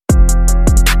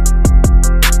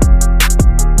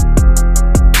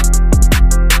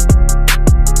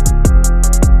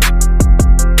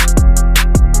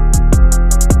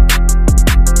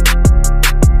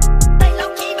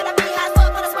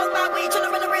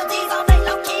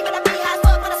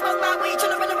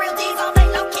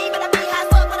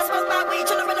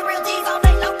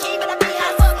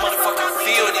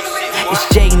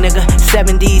nigga,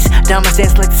 70s. Diamonds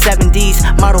dance like the 70s.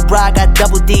 Model bra got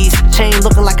double D's. Chain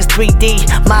looking like it's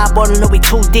 3D. My bottle know we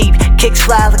too deep. Kicks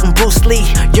fly like I'm Bruce Lee.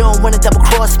 You don't wanna double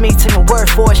cross me. Take my word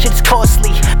for it, shit is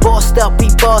costly. Bossed up, be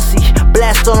bossy.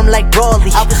 Blast on them like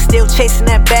Brawley. I was still chasing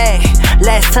that bag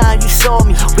last time you saw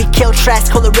me. We kill tracks,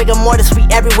 call it rigor mortis. We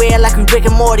everywhere like we Rick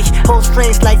and Morty. Whole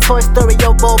strings like Toy Story.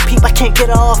 Yo, Bo Peep, I can't get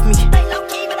her off me.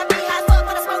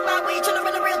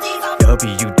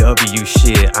 WW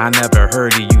shit, I never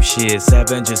heard of you shit.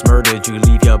 7 just murdered you,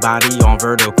 leave your body on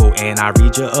vertical. And I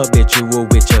read your habitual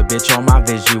with your bitch on my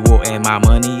visual. And my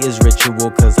money is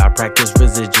ritual, cause I practice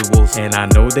residuals. And I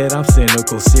know that I'm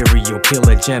cynical, serial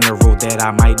killer general. That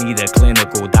I might need a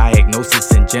clinical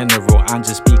diagnosis in general. I'm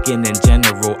just speaking in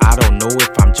general, I don't know if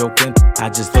I'm joking. I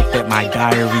just looked at my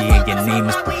diary and your name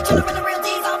is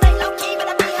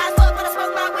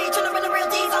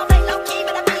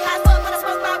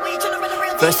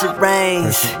First it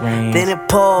rains, then it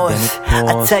pours.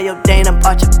 I tell your Dane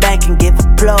about your bank and give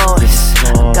applause.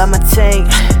 Got my tank,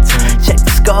 check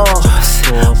the scores.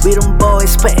 We them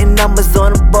boys putting numbers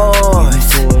on the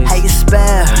boards. How you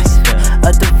spell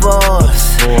a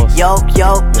divorce? Yoke,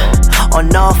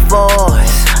 on all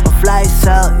fours. I'm fly as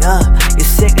hell, yeah. You're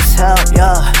sick as hell,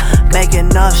 yeah.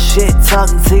 Making enough shit,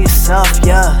 talking to yourself,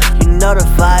 yeah. You know the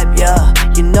vibe, yeah.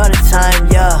 You know the time,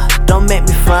 yeah. Don't make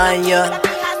me find ya.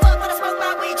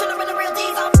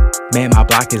 Man, my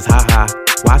block is ha-ha.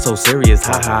 Why so serious,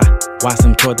 ha-ha? Why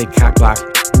some toward the cock block?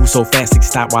 Move so fast, like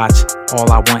stopwatch.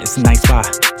 All I want is a nice spot.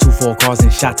 2 4 cars in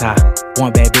Shata.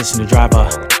 One bad bitch in the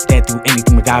driver. That do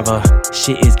anything MacGyver.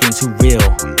 Shit is getting too real.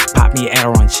 Pop me an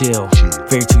arrow on chill.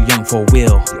 Very too young for a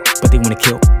will. But they wanna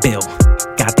kill Bill.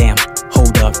 Goddamn,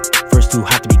 hold up. First 2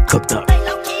 have to be cooked up.